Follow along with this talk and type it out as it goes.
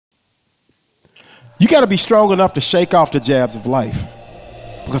You got to be strong enough to shake off the jabs of life,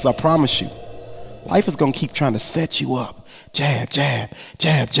 because I promise you, life is going to keep trying to set you up. Jab, jab,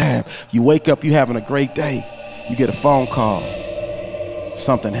 jab, jab. You wake up, you having a great day. You get a phone call.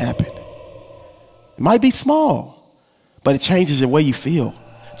 Something happened. It might be small, but it changes the way you feel.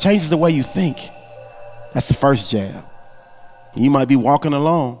 It changes the way you think. That's the first jab. You might be walking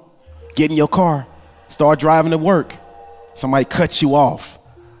along, get in your car, start driving to work. Somebody cuts you off.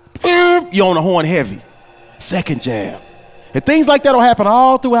 You're on the horn heavy. Second jab. And things like that will happen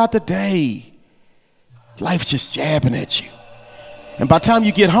all throughout the day. Life's just jabbing at you. And by the time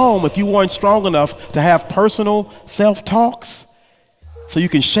you get home, if you weren't strong enough to have personal self-talks so you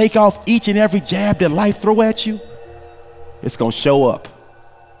can shake off each and every jab that life throw at you, it's going to show up.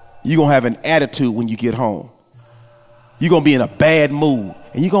 You're going to have an attitude when you get home. You're going to be in a bad mood,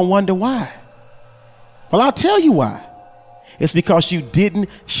 and you're going to wonder why. Well, I'll tell you why. It's because you didn't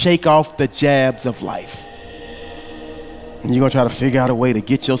shake off the jabs of life. And you're going to try to figure out a way to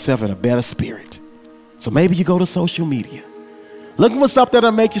get yourself in a better spirit. So maybe you go to social media, looking for something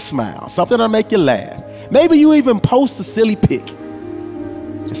that'll make you smile, something that'll make you laugh. Maybe you even post a silly pic.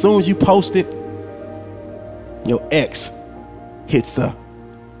 As soon as you post it, your ex hits the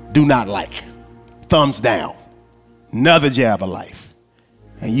do not like, thumbs down, another jab of life,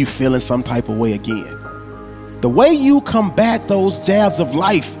 and you feeling some type of way again. The way you combat those jabs of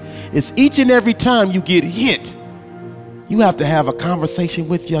life is each and every time you get hit, you have to have a conversation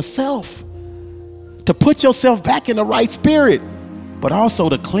with yourself to put yourself back in the right spirit, but also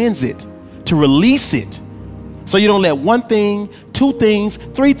to cleanse it, to release it, so you don't let one thing, two things,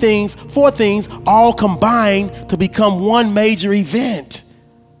 three things, four things all combine to become one major event.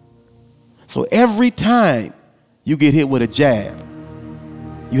 So every time you get hit with a jab,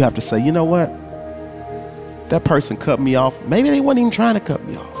 you have to say, you know what? That person cut me off. Maybe they weren't even trying to cut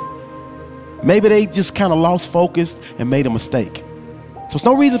me off. Maybe they just kind of lost focus and made a mistake. So it's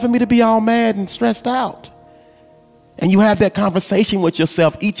no reason for me to be all mad and stressed out. And you have that conversation with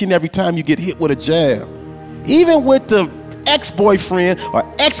yourself each and every time you get hit with a jab. Even with the ex-boyfriend or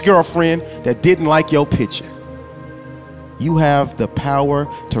ex-girlfriend that didn't like your picture. You have the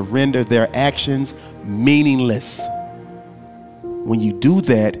power to render their actions meaningless. When you do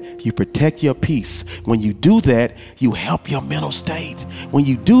that, you protect your peace. When you do that, you help your mental state. When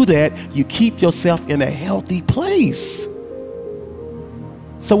you do that, you keep yourself in a healthy place.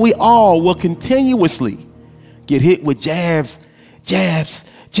 So we all will continuously get hit with jabs,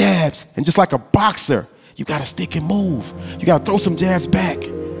 jabs, jabs. And just like a boxer, you got to stick and move. You got to throw some jabs back.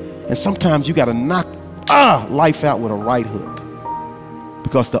 And sometimes you got to knock life out with a right hook.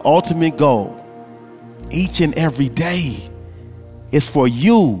 Because the ultimate goal, each and every day, is for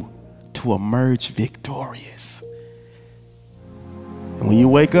you to emerge victorious. And when you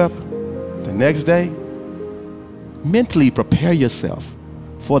wake up the next day, mentally prepare yourself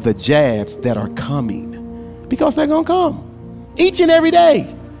for the jabs that are coming, because they're gonna come each and every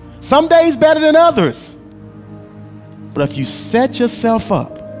day. Some days better than others. But if you set yourself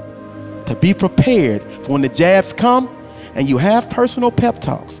up to be prepared for when the jabs come, and you have personal pep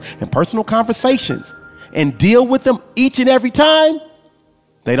talks and personal conversations and deal with them each and every time,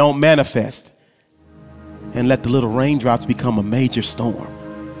 they don't manifest and let the little raindrops become a major storm.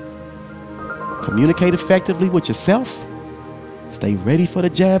 Communicate effectively with yourself. Stay ready for the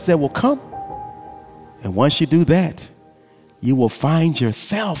jabs that will come. And once you do that, you will find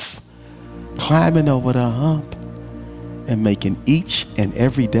yourself climbing over the hump and making each and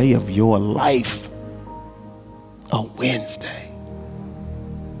every day of your life a Wednesday.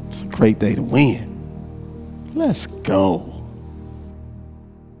 It's a great day to win. Let's go.